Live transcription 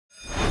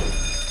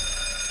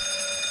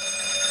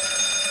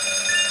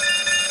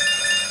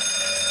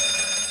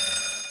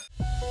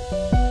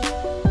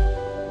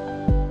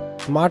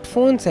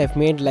Smartphones have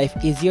made life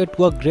easier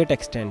to a great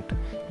extent.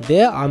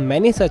 There are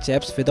many such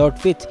apps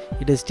without which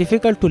it is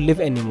difficult to live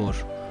anymore.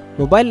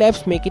 Mobile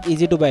apps make it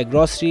easy to buy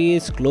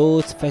groceries,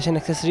 clothes, fashion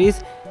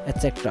accessories,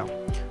 etc.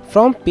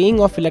 From paying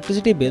off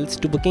electricity bills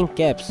to booking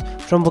cabs,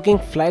 from booking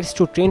flights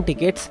to train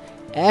tickets,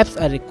 apps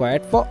are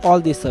required for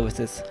all these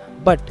services.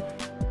 But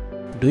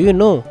do you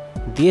know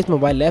these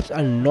mobile apps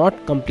are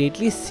not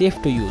completely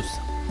safe to use?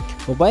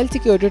 Mobile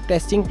security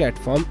testing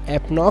platform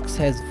Economicom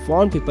has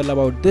warned people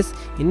about this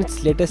in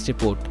its latest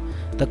report.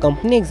 The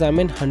company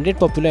examined 100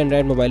 popular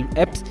Android mobile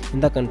apps in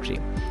the country.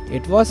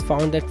 It was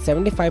found that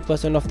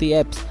 75% of the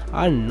apps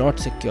are not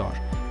secure.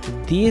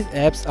 These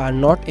apps are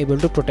not able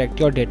to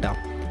protect your data.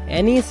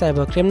 Any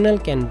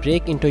cybercriminal can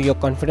break into your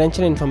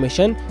confidential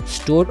information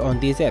stored on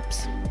these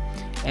apps.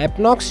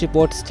 Economic's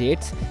report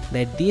states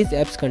that these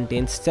apps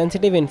contain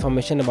sensitive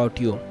information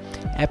about you.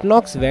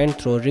 Economicom went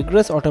through a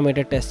rigorous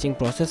automated testing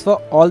process for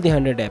all the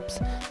 100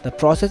 apps. The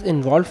process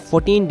involved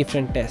 14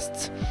 different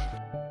tests.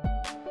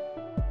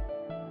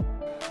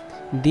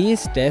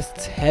 These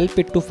tests help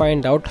it to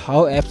find out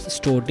how apps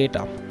store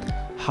data,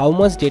 how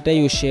much data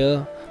you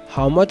share,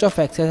 how much of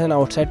access an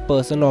outside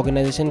person or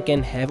organization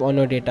can have on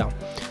your data,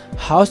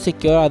 how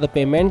secure are the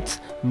payments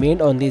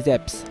made on these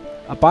apps.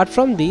 Apart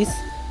from these,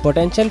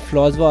 potential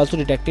flaws were also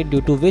detected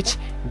due to which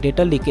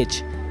data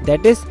leakage,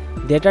 that is,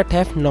 data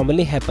theft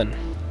normally happen.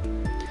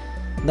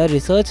 The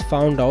research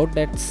found out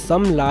that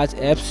some large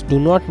apps do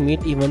not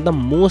meet even the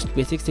most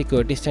basic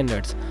security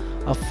standards.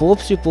 A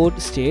Forbes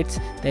report states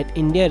that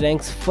India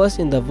ranks first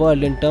in the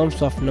world in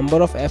terms of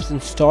number of apps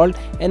installed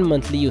and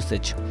monthly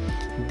usage.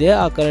 There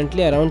are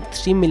currently around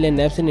 3 million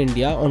apps in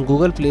India on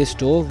Google Play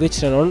Store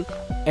which run on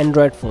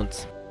Android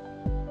phones.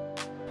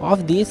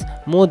 Of these,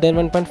 more than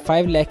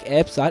 1.5 lakh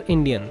apps are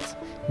Indians.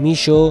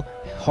 Meesho,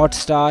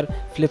 Hotstar,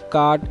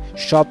 Flipkart,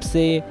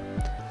 Shopse,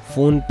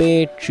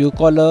 PhonePe,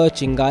 Truecaller,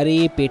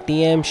 Chingari,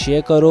 Paytm,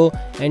 ShareKaro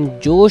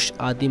and Josh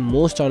are the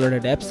most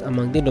downloaded apps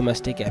among the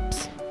domestic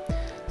apps.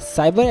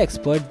 Cyber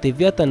expert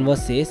Divya Tanwar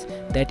says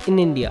that in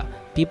India,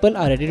 people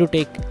are ready to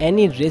take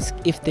any risk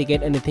if they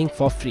get anything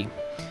for free.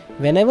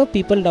 Whenever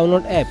people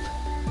download app,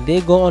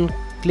 they go on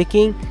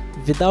clicking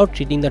without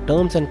reading the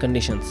terms and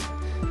conditions.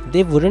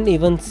 They wouldn't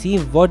even see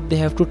what they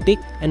have to tick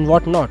and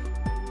what not.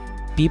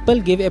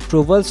 People give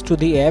approvals to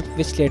the app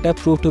which later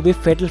prove to be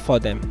fatal for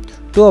them.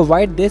 To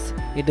avoid this,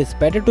 it is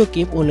better to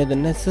keep only the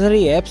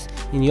necessary apps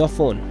in your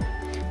phone.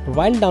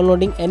 While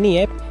downloading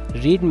any app,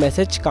 read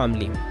message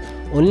calmly.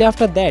 Only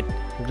after that,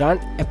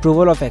 grant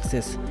approval of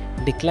access.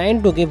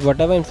 Decline to give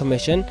whatever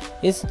information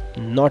is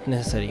not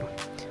necessary.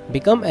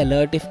 Become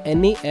alert if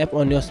any app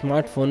on your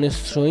smartphone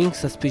is showing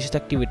suspicious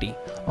activity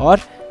or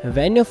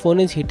when your phone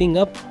is heating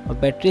up or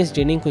battery is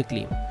draining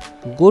quickly.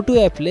 Go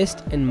to app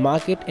list and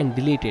mark it and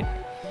delete it.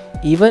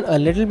 Even a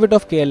little bit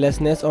of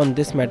carelessness on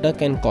this matter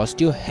can cost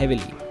you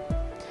heavily.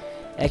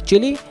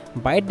 Actually,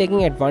 by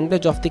taking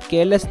advantage of the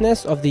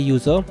carelessness of the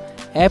user,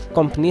 app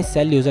companies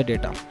sell user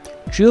data.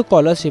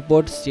 Truecaller's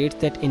report states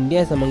that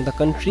India is among the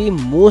country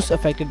most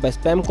affected by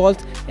spam calls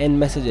and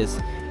messages.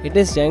 It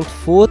is ranked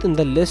 4th in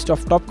the list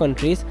of top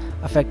countries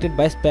affected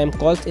by spam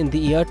calls in the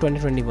year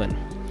 2021.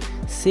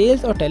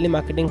 Sales or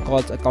telemarketing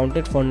calls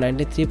accounted for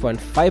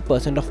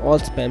 93.5% of all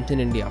spams in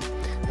India.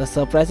 The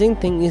surprising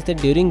thing is that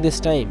during this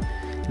time,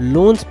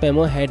 lone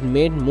spammer had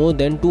made more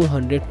than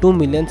 202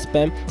 million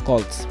spam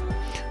calls.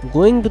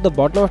 Going to the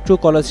bottom of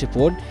Truecaller's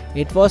report,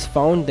 it was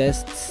found that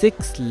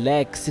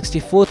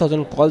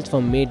 6,64,000 calls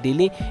were made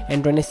daily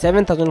and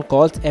 27,000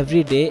 calls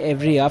every day,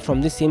 every hour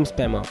from the same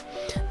spammer.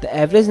 The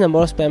average number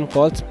of spam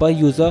calls per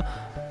user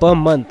per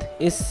month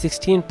is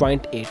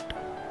 16.8.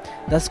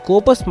 The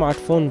scope of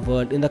smartphone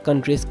world in the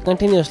country is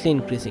continuously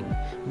increasing,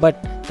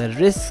 but the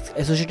risks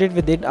associated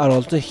with it are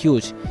also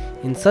huge.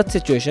 In such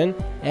situation,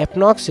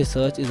 Economic's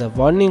research is a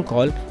warning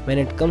call when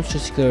it comes to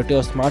security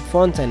of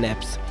smartphones and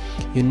apps.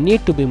 You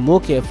need to be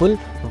more careful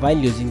while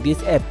using these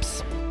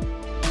apps.